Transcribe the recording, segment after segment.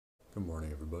Good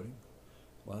morning, everybody.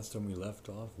 Last time we left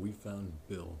off, we found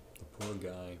Bill, the poor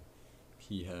guy.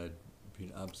 He had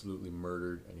been absolutely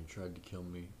murdered and he tried to kill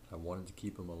me. I wanted to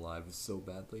keep him alive so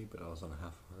badly, but I was on a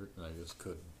half heart and I just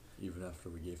couldn't. Even after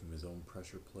we gave him his own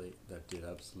pressure plate that did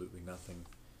absolutely nothing,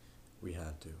 we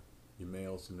had to. You may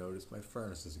also notice my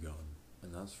furnace is gone,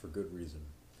 and that's for good reason.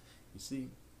 You see,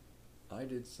 I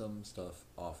did some stuff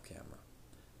off camera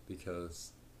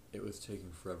because it was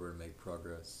taking forever to make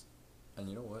progress. And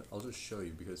you know what? I'll just show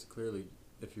you because clearly,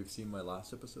 if you've seen my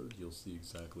last episode, you'll see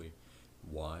exactly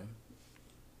why,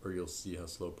 or you'll see how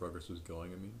slow progress was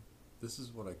going. I mean, this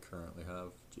is what I currently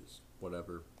have, just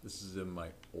whatever. This is in my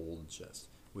old chest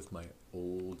with my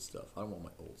old stuff. I don't want my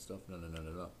old stuff, no.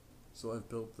 So I've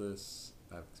built this,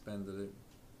 I've expanded it,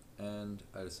 and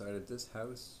I decided this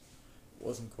house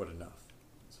wasn't quite enough.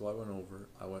 So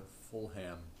I went full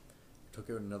ham, took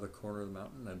out another corner of the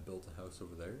mountain and built a house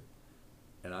over there,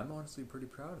 and I'm honestly pretty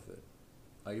proud of it.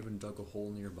 I even dug a hole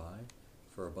nearby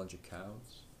for a bunch of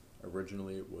cows.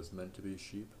 Originally it was meant to be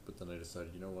sheep, but then I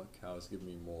decided, you know what, cows give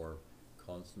me more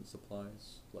constant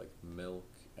supplies, like milk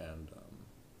and,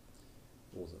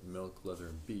 what was it, milk, leather,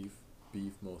 and beef.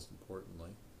 Beef most importantly.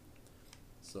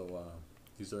 So,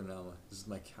 this is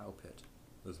my cow pit.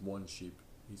 There's one sheep,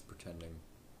 he's pretending.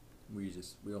 We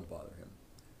don't bother him.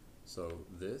 So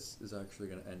this is actually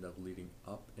going to end up leading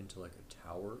up into like a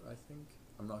tower, I think.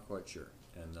 I'm not quite sure.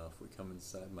 And if we come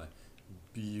inside my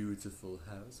beautiful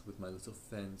house with my little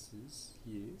fences,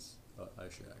 yes. I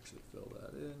should actually fill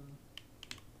that in.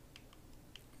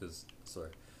 Because, sorry.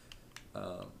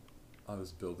 I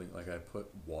was building, like I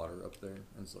put water up there,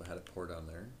 and so I had it pour down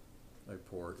there. I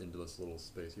pour into this little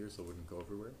space here so it wouldn't go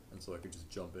everywhere. And so I could just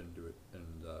jump into it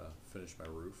and finish my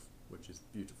roof, which is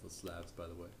beautiful slabs, by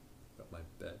the way. Got my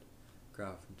bed,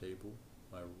 crafting table,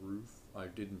 my roof. I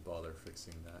didn't bother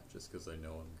fixing that just because I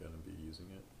know I'm going to be using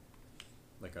it.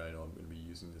 Like I know I'm going to be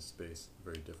using this space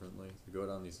very differently. To go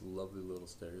down these lovely little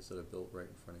stairs that I built right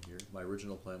in front of here. My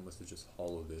original plan was to just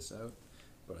hollow this out,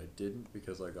 but I didn't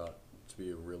because I got to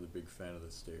be a really big fan of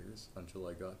the stairs until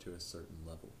I got to a certain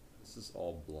level. This is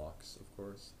all blocks, of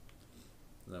course.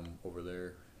 And then over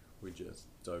there, we just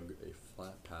dug a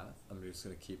flat path. I'm just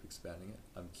going to keep expanding it.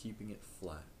 I'm keeping it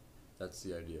flat. That's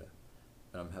the idea.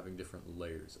 And I'm having different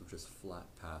layers of just flat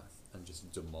path and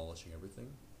just demolishing everything.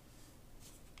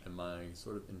 And my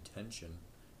sort of intention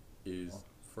is,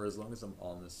 for as long as I'm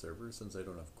on this server, since I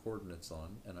don't have coordinates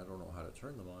on and I don't know how to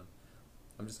turn them on,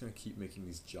 I'm just going to keep making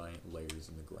these giant layers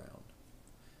in the ground.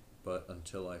 But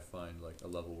until I find like a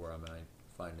level where I'm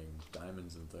finding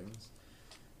diamonds and things,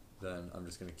 then I'm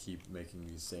just going to keep making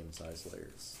these same size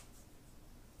layers.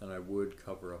 And I would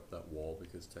cover up that wall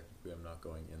because technically I'm not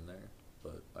going in there,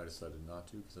 but I decided not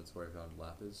to because that's where I found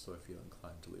lapis, so I feel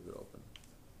inclined to leave it open.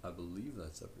 I believe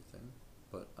that's everything,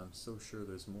 but I'm so sure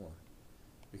there's more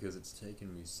because it's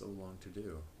taken me so long to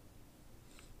do.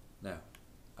 Now,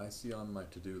 I see on my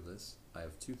to-do list, I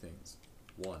have two things.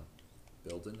 One,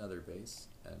 build a nether base,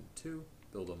 and two,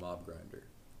 build a mob grinder.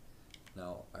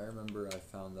 Now, I remember I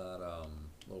found that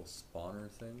little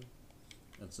spawner thing,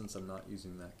 and since I'm not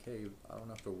using that cave, I don't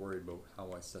have to worry about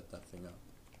how I set that thing up.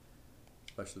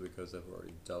 Especially because I've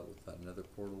already dealt with that nether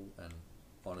portal, and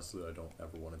honestly I don't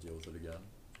ever want to deal with it again.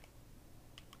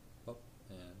 Up,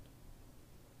 and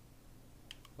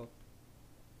up.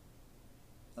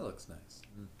 That looks nice.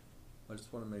 I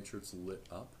just want to make sure it's lit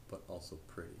up, but also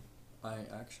pretty. I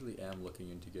actually am looking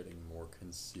into getting more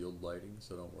concealed lighting,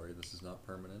 so don't worry, this is not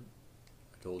permanent.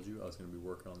 I told you I was going to be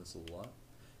working on this a lot.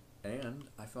 And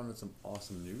I found out some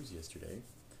awesome news yesterday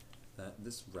that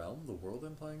this realm, the world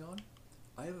I'm playing on,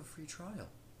 I have a free trial.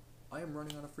 I am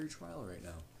running on a free trial right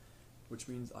now, which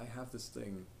means I have this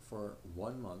thing for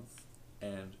 1 month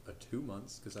and 2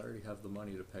 months because I already have the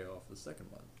money to pay off the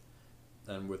second month.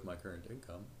 And with my current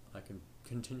income, I can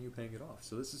continue paying it off.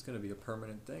 So this is going to be a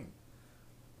permanent thing.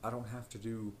 I don't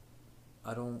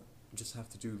just have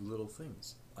to do little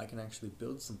things. I can actually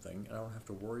build something and I don't have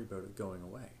to worry about it going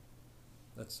away.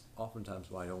 That's oftentimes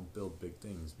why I don't build big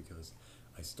things, because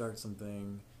I start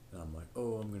something and I'm like,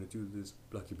 oh, I'm going to do this,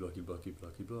 blocky.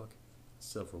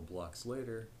 Several blocks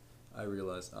later, I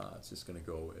realize, it's just going to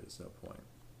go away, there's no point.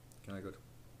 Can I go to,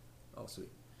 oh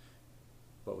sweet.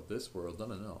 But with this world,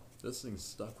 no, this thing's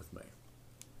stuck with me.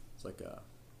 It's like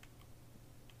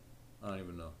I don't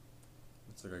even know.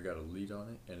 It's like I got a lead on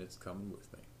it and it's coming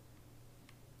with me.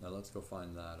 Now let's go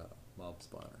find that mob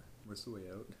spawner. Where's the way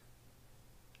out?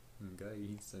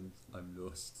 Guys, I'm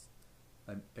lost.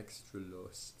 I'm extra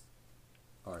lost.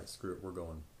 Alright, screw it, we're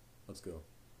going. Let's go.